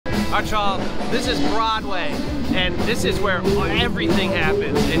Alright, y'all, this is Broadway, and this is where everything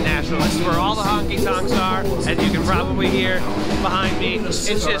happens in Nashville. This is where all the honky-tonks are, as you can probably hear behind me. It's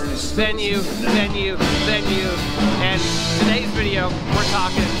just venue, venue, venue, and today's video, we're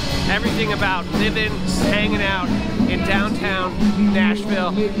talking everything about living, hanging out in downtown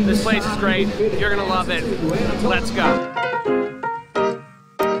Nashville. This place is great. You're gonna love it. Let's go.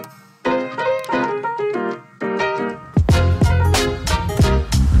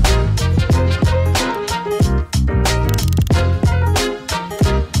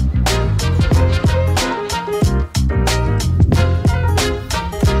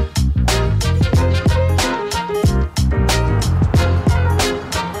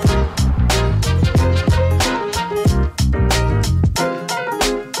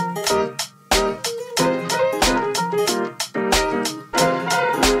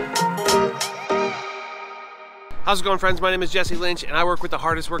 How's it going, friends? My name is Jesse Lynch, and I work with the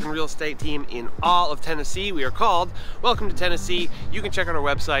hardest working real estate team in all of Tennessee. We are called Welcome to Tennessee. You can check out our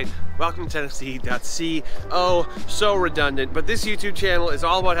website, welcometotennessee.co. So redundant, but this YouTube channel is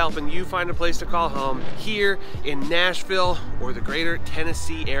all about helping you find a place to call home here in Nashville or the greater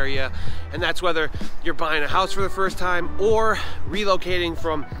Tennessee area. And that's whether you're buying a house for the first time or relocating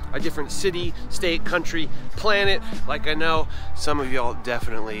from a different city, state, country, planet, like I know some of y'all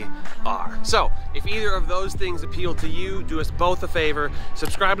definitely are. So if either of those things appeal to you, do us both a favor,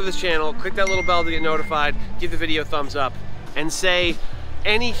 subscribe to this channel, click that little bell to get notified, give the video a thumbs up, and say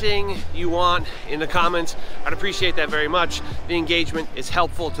anything you want in the comments. I'd appreciate that very much. The engagement is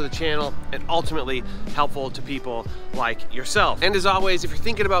helpful to the channel and ultimately helpful to people like yourself. And as always, if you're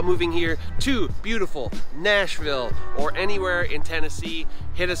thinking about moving here to beautiful Nashville or anywhere in Tennessee,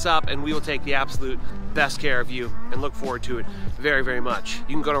 hit us up and we will take the absolute best care of you and look forward to it very, very much.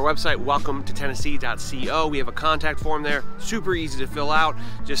 You can go to our website, welcometotennessee.co. We have a contact form there, super easy to fill out.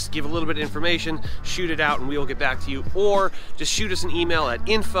 Just give a little bit of information, shoot it out, and we will get back to you. Or just shoot us an email at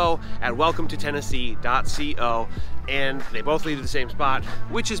info@welcometotennessee.co, and they both lead to the same spot,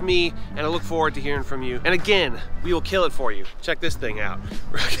 which is me, and I look forward to hearing from you. And again, we will kill it for you. Check this thing out.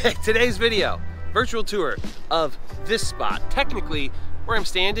 Okay, today's video, virtual tour of this spot. Technically, where I'm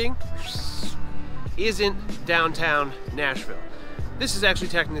standing isn't downtown Nashville. This is actually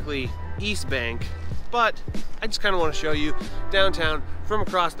technically East Bank, but I just kind of want to show you downtown from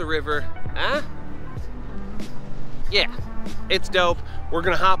across the river. Huh? Yeah, it's dope. We're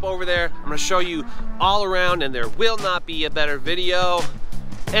gonna hop over there. I'm gonna show you all around, and there will not be a better video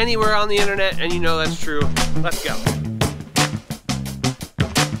anywhere on the internet, and you know that's true. Let's go.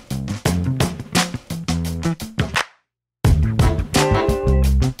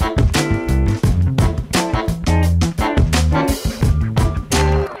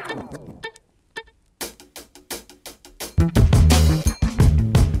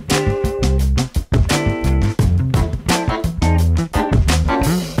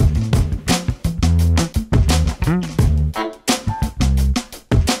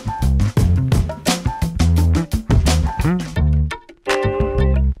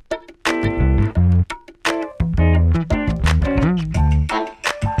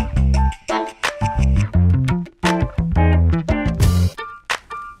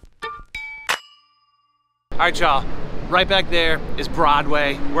 All right, y'all, right back there is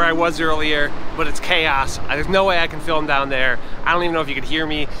Broadway, where I was earlier, but it's chaos. There's no way I can film down there. I don't even know if you could hear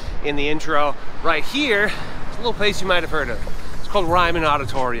me in the intro. Right here, it's a little place you might have heard of. It's called Ryman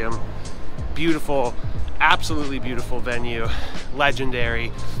Auditorium. Beautiful, absolutely beautiful venue,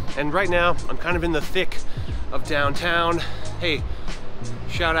 legendary. And right now, I'm kind of in the thick of downtown. Hey,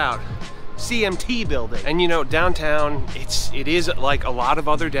 shout out. CMT building. And you know, downtown, it is like a lot of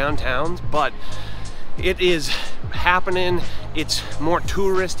other downtowns, but it is happening. It's more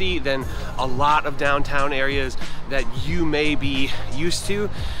touristy than a lot of downtown areas that you may be used to.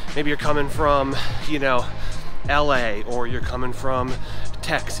 Maybe you're coming from, you know, LA, or you're coming from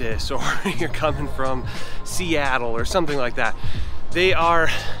Texas, or you're coming from Seattle or something like that. They have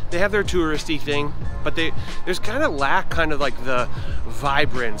their touristy thing, but there's kind of lack kind of like the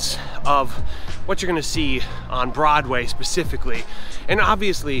vibrance of what you're gonna see on Broadway specifically. And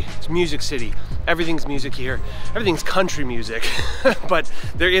obviously it's Music City. Everything's music here. Everything's country music. But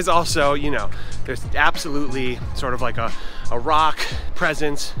there is also, you know, there's absolutely sort of like a rock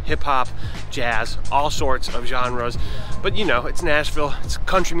presence, hip hop, jazz, all sorts of genres. But you know, it's Nashville, it's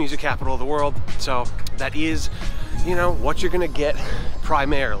country music capital of the world. So that is, you know, what you're gonna get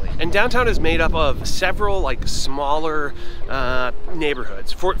primarily. And downtown is made up of several like smaller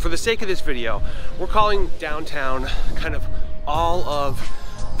neighborhoods. For the sake of this video, we're calling downtown kind of all of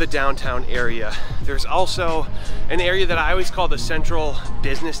the downtown area. There's also an area that I always call the Central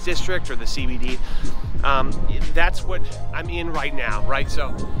Business District, or the CBD. That's what I'm in right now, right?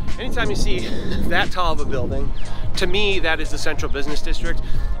 So anytime you see that tall of a building, to me, that is the Central Business District,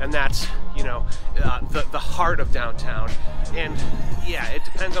 and that's, you know, the heart of downtown. And yeah, it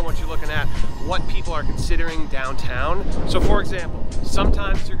depends on what you're looking at, what people are considering downtown. So for example,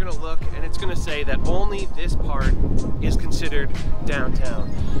 sometimes you're gonna look and it's gonna say that only this part is considered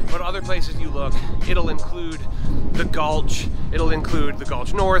downtown. But other places you look, it'll include the Gulch, it'll include the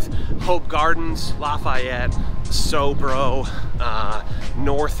Gulch North, Hope Gardens, Lafayette, Sobro,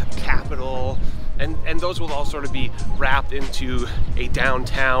 North Capitol, and those will all sort of be wrapped into a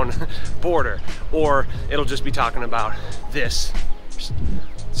downtown border, or it'll just be talking about this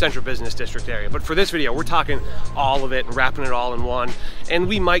Central Business District area. But for this video, we're talking all of it and wrapping it all in one, and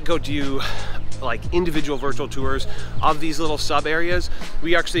we might go do like individual virtual tours of these little sub areas.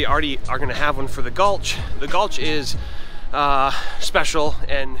 We actually already are going to have one for the Gulch. The Gulch is special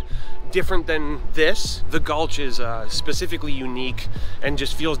and different than this. The Gulch is specifically unique and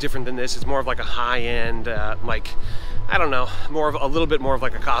just feels different than this. It's more of like a high-end, like, I don't know, a little bit more of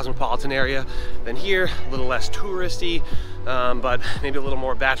like a cosmopolitan area than here, a little less touristy, but maybe a little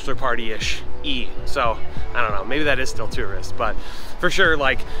more bachelor party-ish. So I don't know, maybe that is still tourist, but for sure,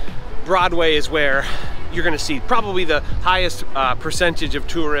 like, Broadway is where you're gonna see probably the highest percentage of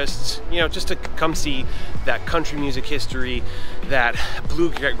tourists, you know, just to come see that country music history, that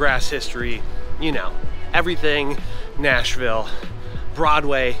bluegrass history, you know, everything Nashville.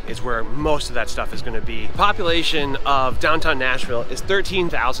 Broadway is where most of that stuff is going to be. The population of downtown Nashville is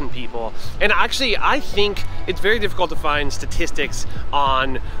 13,000 people, and actually I think it's very difficult to find statistics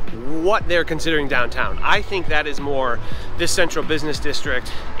on what they're considering downtown. I think that is more this Central Business District,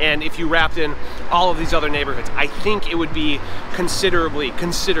 and if you wrapped in all of these other neighborhoods, I think it would be considerably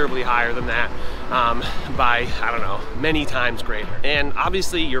higher than that, by, I don't know, many times greater. And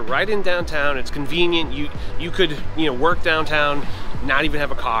obviously you're right in downtown, it's convenient, you could, you know, work downtown, not even have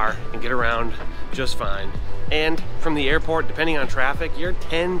a car, and get around just fine. And from the airport, depending on traffic, you're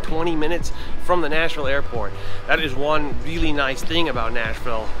 10-20 minutes from the Nashville airport. That is one really nice thing about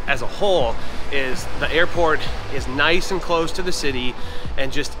Nashville as a whole, is the airport is nice and close to the city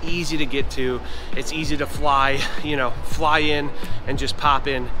and just easy to get to. It's easy to fly, you know, fly in and just pop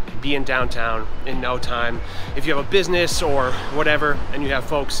in, be in downtown in no time. If you have a business or whatever and you have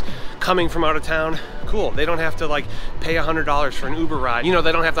folks coming from out of town, cool. They don't have to like pay $100 for an Uber ride. You know,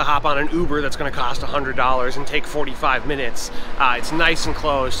 they don't have to hop on an Uber that's gonna cost $100 and take 45 minutes. It's nice and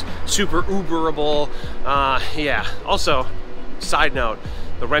close, super Uberable. Yeah, also, side note,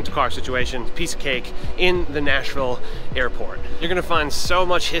 the rental car situation, piece of cake in the Nashville airport. You're gonna find so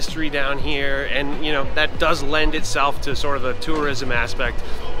much history down here, and you know, that does lend itself to sort of the tourism aspect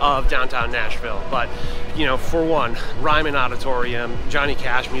of downtown Nashville. But you know, for one, Ryman Auditorium, Johnny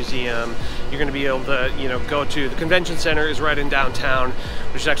Cash Museum, you're gonna be able to, you know, go to the convention center is right in downtown,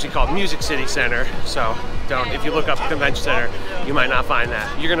 which is actually called Music City Center. So if you look up the convention center, you might not find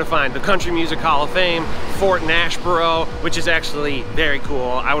that. You're gonna find the Country Music Hall of Fame, Fort Nashboro, which is actually very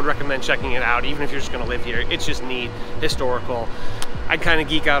cool. I would recommend checking it out, even if you're just gonna live here. It's just neat, historical. I kind of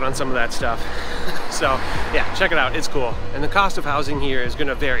geek out on some of that stuff. So yeah, check it out, it's cool. And the cost of housing here is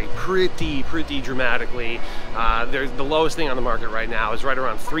gonna vary pretty dramatically. The lowest thing on the market right now is right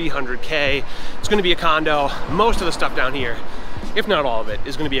around $300K. It's gonna be a condo. Most of the stuff down here, if not all of it,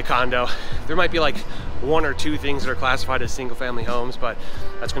 is gonna be a condo. There might be like one or two things that are classified as single family homes, but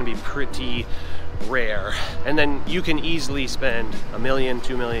that's gonna be pretty rare. And then you can easily spend $1 million,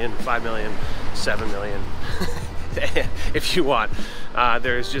 $2 million, $5 million, $7 million if you want.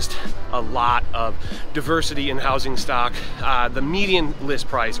 There's just a lot of diversity in housing stock. The median list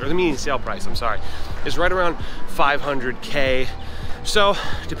price, or the median sale price, I'm sorry, is right around $500K. So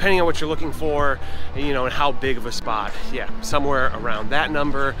depending on what you're looking for, you know, and how big of a spot, yeah, somewhere around that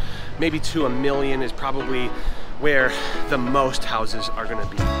number, maybe to $1 million is probably where the most houses are gonna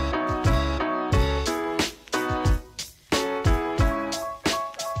be.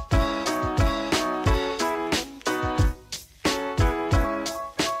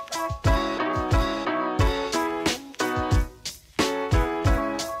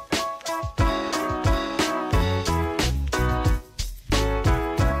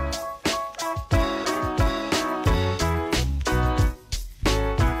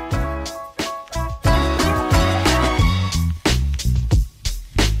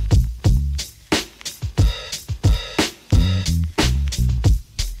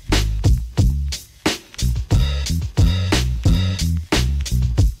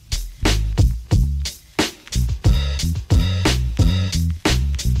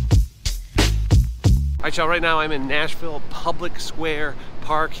 right, y'all, right now I'm in Nashville Public Square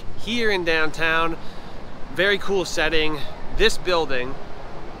Park here in downtown. Very cool setting. This building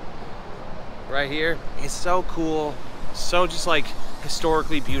right here is so cool, so just like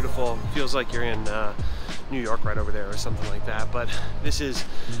historically beautiful. Feels like you're in New York right over there or something like that. But this is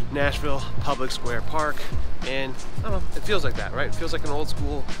Nashville Public Square Park, and I don't know, it feels like that, right? It feels like an old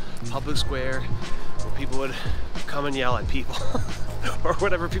school public square where people would come and yell at people or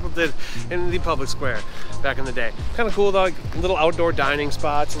whatever people did in the public square back in the day. Kind of cool though, like little outdoor dining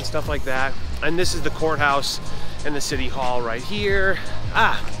spots and stuff like that. And this is the courthouse and the city hall right here.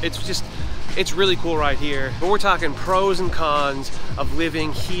 It's really cool right here. But we're talking pros and cons of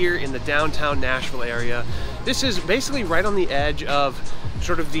living here in the downtown Nashville area. This is basically right on the edge of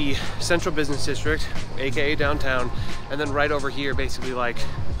sort of the central business district, aka downtown, and then right over here, basically like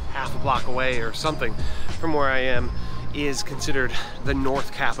half a block away or something from where I am, is considered the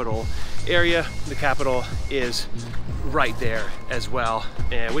North Capitol area. The Capitol is right there as well,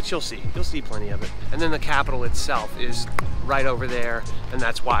 which you'll see plenty of it. And then the Capitol itself is right over there, and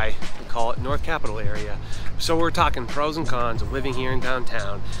that's why we call it North Capitol area. So we're talking pros and cons of living here in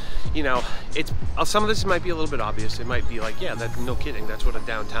downtown. You know, some of this might be a little bit obvious. It might be like, yeah, no kidding, that's what a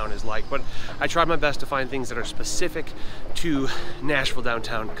downtown is like. But I tried my best to find things that are specific to Nashville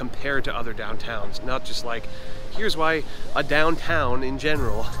downtown compared to other downtowns. Not just like, here's why a downtown in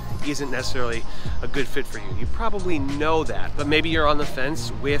general isn't necessarily a good fit for you. You probably know that, but maybe you're on the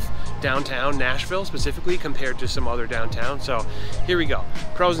fence with downtown Nashville specifically compared to some other downtown. So here we go,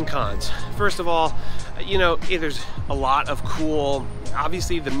 pros and cons. First of all, you know, there's a lot of cool,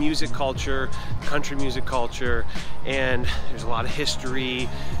 obviously the music culture, country music culture, and there's a lot of history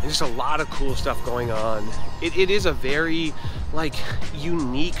and just a lot of cool stuff going on. It is a very like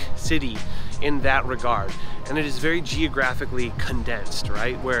unique city in that regard, and it is very geographically condensed,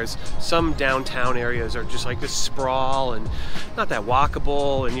 right? Whereas some downtown areas are just like this sprawl and not that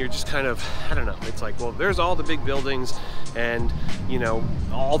walkable, and you're just kind of, I don't know, it's like, well, there's all the big buildings and, you know,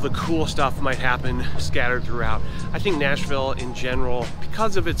 all the cool stuff might happen scattered throughout. I think Nashville in general,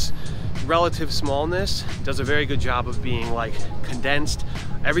 because of its relative smallness, does a very good job of being like condensed.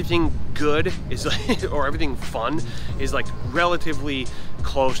 Everything good is like, or everything fun is like relatively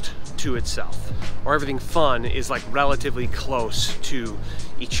close to itself, or everything fun is like relatively close to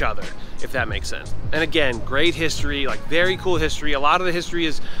each other, if that makes sense. And again, great history, like very cool history. A lot of the history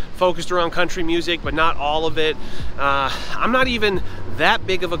is focused around country music, but not all of it. I'm not even that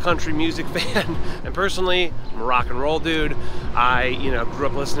big of a country music fan, and personally, I'm a rock and roll dude. I, you know, grew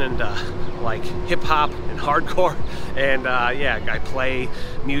up listening to like hip hop and hardcore, and yeah, I play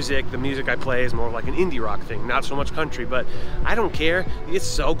music. The music I play is more like an indie rock thing, not so much country, but I don't care. It's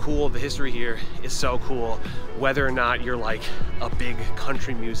so cool. The history here is so cool, whether or not you're like a big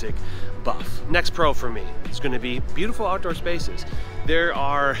country music buff. Next pro for me is going to be beautiful outdoor spaces. There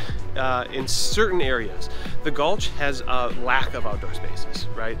are, in certain areas, the Gulch has a lack of outdoor spaces,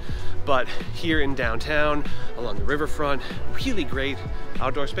 right? But here in downtown, along the riverfront, really great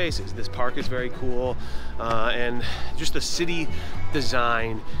outdoor spaces. This park is very cool, and just the city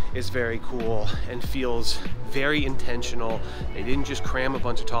design is very cool and feels very intentional. They didn't just cram a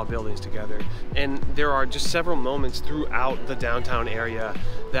bunch of tall buildings together. And there are just several moments throughout the downtown area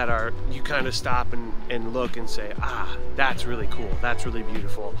that are, you kind of stop and look and say, ah, that's really cool, that's really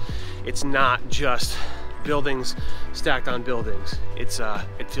beautiful. It's not just buildings stacked on buildings. It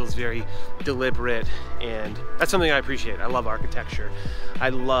feels very deliberate, and that's something I appreciate. I love architecture. I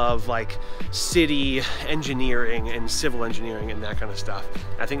love like city engineering and civil engineering and that kind of stuff.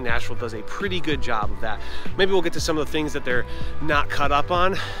 I think Nashville does a pretty good job of that. Maybe we'll get to some of the things that they're not cut up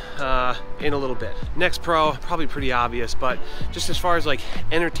on in a little bit. Next pro, probably pretty obvious, but just as far as like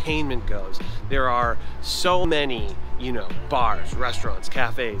entertainment goes, there are so many, you know, bars, restaurants,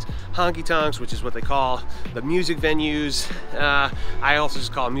 cafes, honky tonks, which is what they call the music venues. I also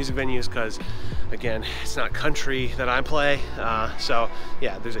just call them music venues because, again, it's not country that I play. So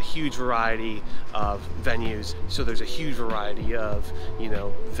yeah, there's a huge variety of venues. So there's a huge variety of, you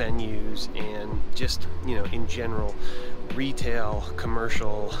know, venues and just, you know, in general, retail,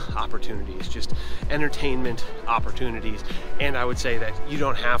 commercial opportunities, just entertainment opportunities. And I would say that you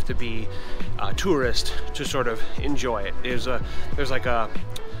don't have to be a tourist to sort of enjoy it. There's like a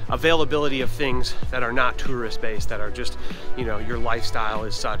availability of things that are not tourist based, that are just, you know, your lifestyle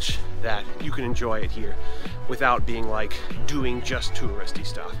is such that you can enjoy it here without being like doing just touristy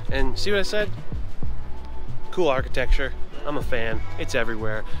stuff. And see what I said? Cool architecture. I'm a fan. It's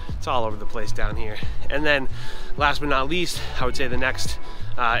everywhere. It's all over the place down here. And then last but not least, I would say the next,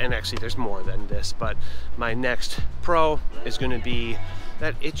 and actually there's more than this, but my next pro is going to be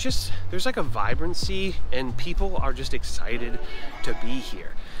that it's just, there's like a vibrancy and people are just excited to be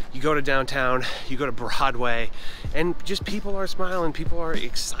here. You go to downtown, you go to Broadway, and just people are smiling, people are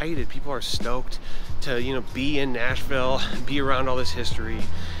excited, people are stoked to, you know, be in Nashville, be around all this history.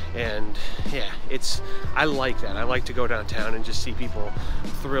 And yeah, I like that. I like to go downtown and just see people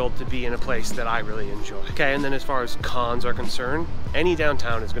thrilled to be in a place that I really enjoy. Okay, and then as far as cons are concerned, any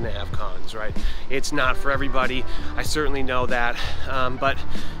downtown is gonna have cons, right? It's not for everybody, I certainly know that. But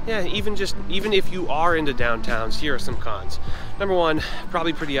yeah, even if you are into downtowns, here are some cons. Number one,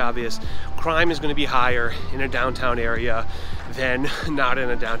 probably pretty obvious, crime is gonna be higher in a downtown area than not in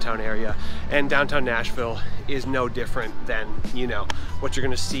a downtown area. And downtown Nashville is no different than, you know, what you're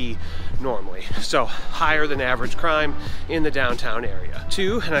gonna see normally. So higher than average crime in the downtown area.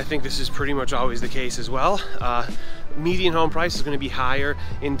 Two, and I think this is pretty much always the case as well, median home price is going to be higher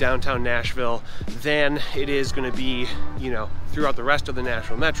in downtown Nashville than it is going to be, you know, throughout the rest of the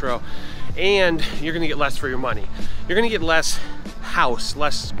Nashville metro, and you're going to get less for your money. You're going to get less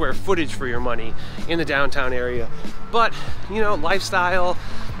less square footage for your money in the downtown area, but, you know, lifestyle,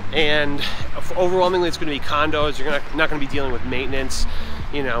 and overwhelmingly it's going to be condos. You're not going to be dealing with maintenance,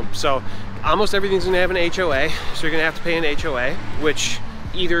 you know, so almost everything's going to have an HOA, so you're going to have to pay an HOA, which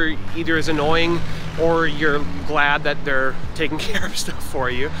either is annoying or you're glad that they're taking care of stuff for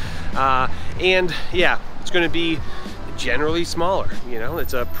you. And yeah, it's going to be generally smaller, you know.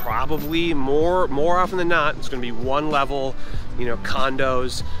 It's a probably more often than not, it's going to be one level, you know,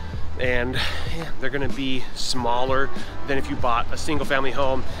 condos, and yeah, they're going to be smaller than if you bought a single family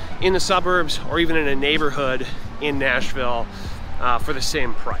home in the suburbs or even in a neighborhood in Nashville for the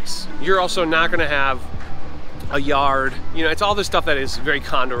same price. You're also not going to have a yard, you know, it's all this stuff that is very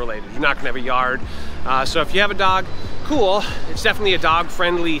condo related. You're not gonna have a yard. So if you have a dog, cool, it's definitely a dog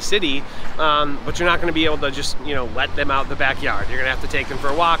friendly city, but you're not gonna be able to just, you know, let them out in the backyard. You're gonna have to take them for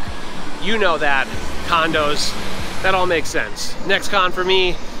a walk. You know that, condos, that all makes sense. Next con for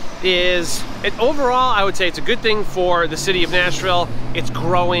me is, overall, I would say it's a good thing for the city of Nashville. It's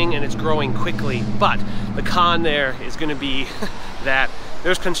growing and it's growing quickly, but the con there is gonna be that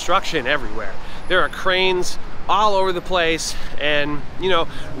there's construction everywhere. There are cranes all over the place, and, you know,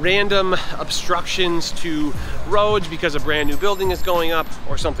 random obstructions to roads because a brand new building is going up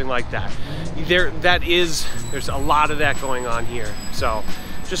or something like that. There's a lot of that going on here, so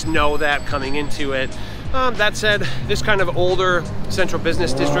just know that coming into it. That said, this kind of older central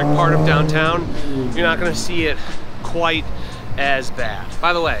business district part of downtown, you're not going to see it quite as bad.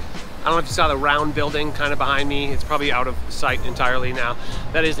 By the way, I don't know if you saw the round building kind of behind me. It's probably out of sight entirely now.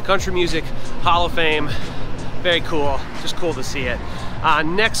 That is the Country Music Hall of Fame. Very cool, just cool to see it.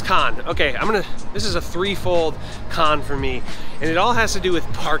 Next con, okay, this is a threefold con for me, and it all has to do with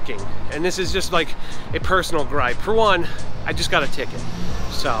parking. And this is just like a personal gripe. For one, I just got a ticket,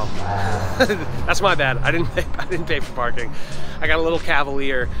 so that's my bad. I didn't pay for parking. I got a little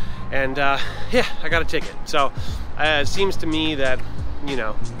Cavalier, and yeah, I got a ticket. So it seems to me that, you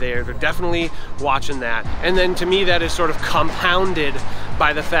know, they're definitely watching that. And then to me, that is sort of compounded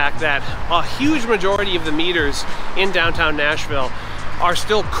by the fact that a huge majority of the meters in downtown Nashville are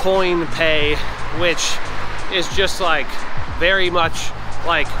still coin pay, which is just like very much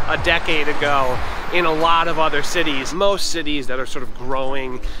like a decade ago in a lot of other cities. Most cities that are sort of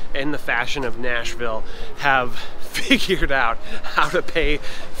growing in the fashion of Nashville have figured out how to pay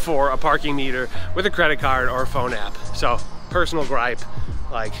for a parking meter with a credit card or a phone app. So personal gripe,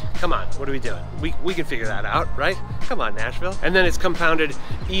 like, come on, what are we doing? We can figure that out, right? Come on, Nashville. And then it's compounded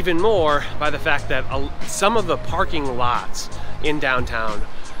even more by the fact that some of the parking lots in downtown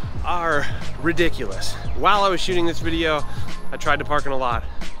are ridiculous. While I was shooting this video, I tried to park in a lot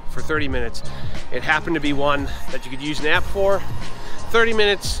for 30 minutes. It happened to be one that you could use an app for. 30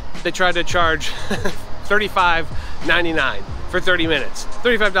 minutes, they tried to charge $35.99 for 30 minutes.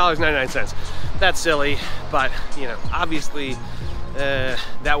 $35.99. That's silly, but, you know, obviously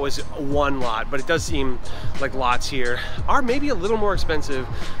that was one lot, but it does seem like lots here are maybe a little more expensive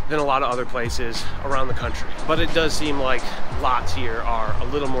than a lot of other places around the country. But it does seem like lots here are a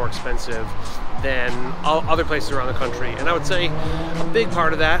little more expensive than other places around the country. And I would say a big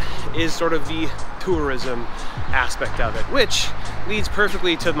part of that is sort of the tourism aspect of it, which leads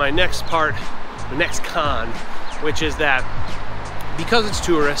perfectly to my next part, the next con, which is that because it's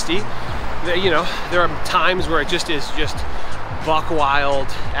touristy, you know, there are times where it just is buck wild.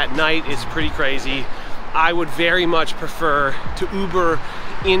 At night it's pretty crazy. I would very much prefer to Uber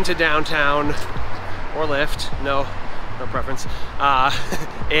into downtown or Lyft, no preference,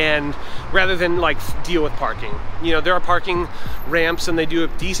 and rather than like deal with parking. You know, there are parking ramps and they do a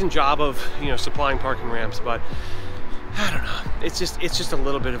decent job of, you know, supplying parking ramps, but I don't know. It's just a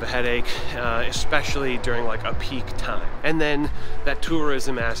little bit of a headache, especially during like a peak time. And then that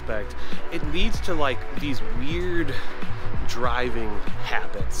tourism aspect, it leads to like these weird driving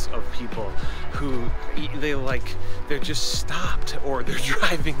habits of people who they're just stopped, or they're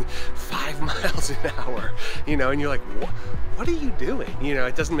driving 5 miles an hour, you know, and you're like, what are you doing? You know,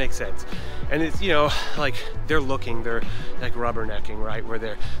 it doesn't make sense. And it's, you know, like they're like rubbernecking, right? Where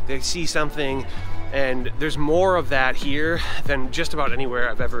they see something, and there's more of that here than just about anywhere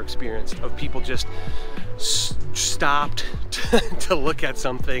I've ever experienced, of people just stopped to look at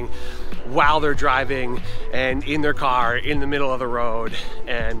something while they're driving and in their car in the middle of the road.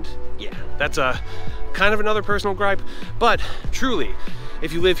 And yeah, that's a kind of another personal gripe, but truly,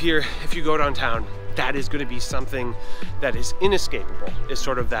 if you live here, if you go downtown, that is going to be something that is inescapable, is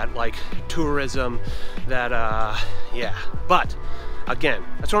sort of that like tourism that yeah. But again,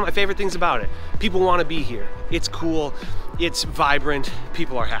 that's one of my favorite things about it. People want to be here. It's cool, it's vibrant,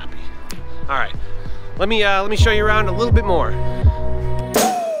 people are happy. All right, let me show you around a little bit more.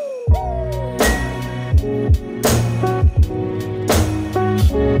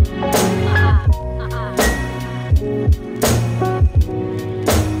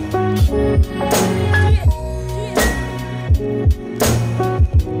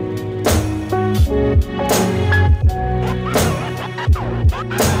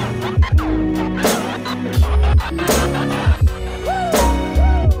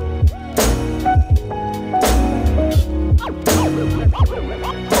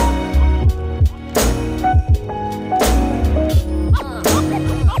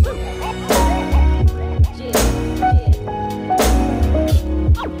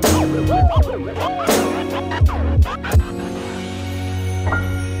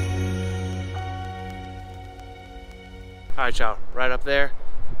 All right, y'all, right up there,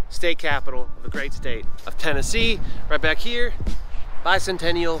 state capital of the great state of Tennessee. Right back here,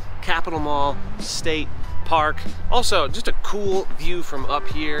 Bicentennial Capitol Mall State Park. Also, just a cool view from up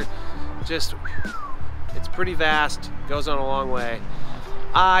here. Just, it's pretty vast, goes on a long way.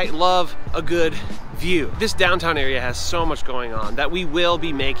 I love a good view. This downtown area has so much going on that we will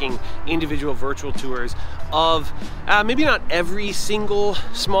be making individual virtual tours of maybe not every single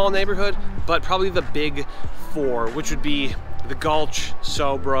small neighborhood, but probably the big 4, which would be the Gulch,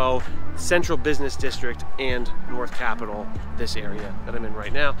 Sobro, Central Business District, and North Capitol, this area that I'm in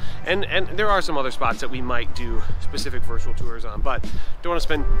right now. And there are some other spots that we might do specific virtual tours on, but don't want to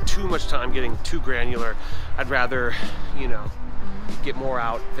spend too much time getting too granular. I'd rather, you know, get more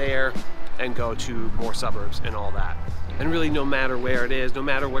out there and go to more suburbs and all that. And really, no matter where it is, no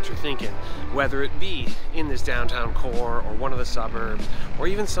matter what you're thinking, whether it be in this downtown core or one of the suburbs, or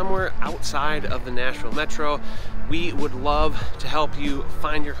even somewhere outside of the Nashville metro, we would love to help you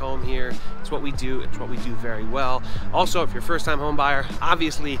find your home here. It's what we do, it's what we do very well. Also, if you're a first-time home buyer,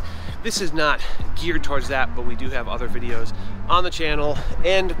 obviously this is not geared towards that, but we do have other videos on the channel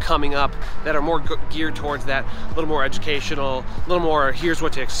and coming up that are more geared towards that, a little more educational, a little more here's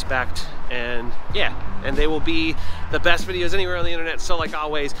what to expect. And yeah, and they will be the best videos anywhere on the internet. So like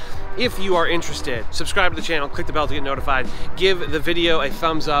always, if you are interested, subscribe to the channel, click the bell to get notified, give the video a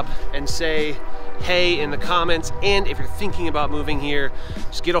thumbs up, and say hey in the comments. And if you're thinking about moving here,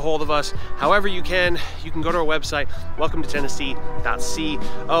 just get a hold of us however you can. You can go to our website, welcome to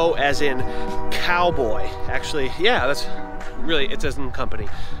Tennessee.co, as in cowboy. Actually, yeah, that's really, it says in company.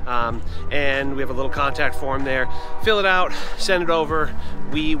 And we have a little contact form there. Fill it out, send it over.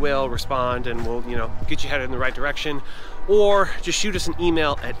 We will respond and we'll, you know, get you headed in the right direction. Or just shoot us an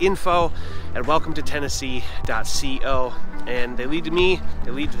email at info@welcometotennessee.co, and they lead to me,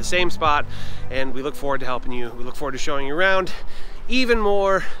 they lead to the same spot, and we look forward to helping you. We look forward to showing you around even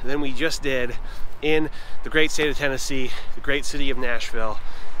more than we just did in the great state of Tennessee, the great city of Nashville.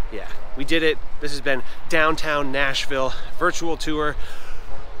 Yeah, we did it. This has been Downtown Nashville virtual tour.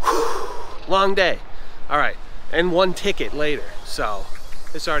 Whew, long day. All right, and 1 ticket later. So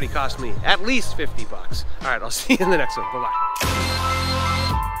this already cost me at least 50 bucks. All right, I'll see you in the next one. Bye-bye.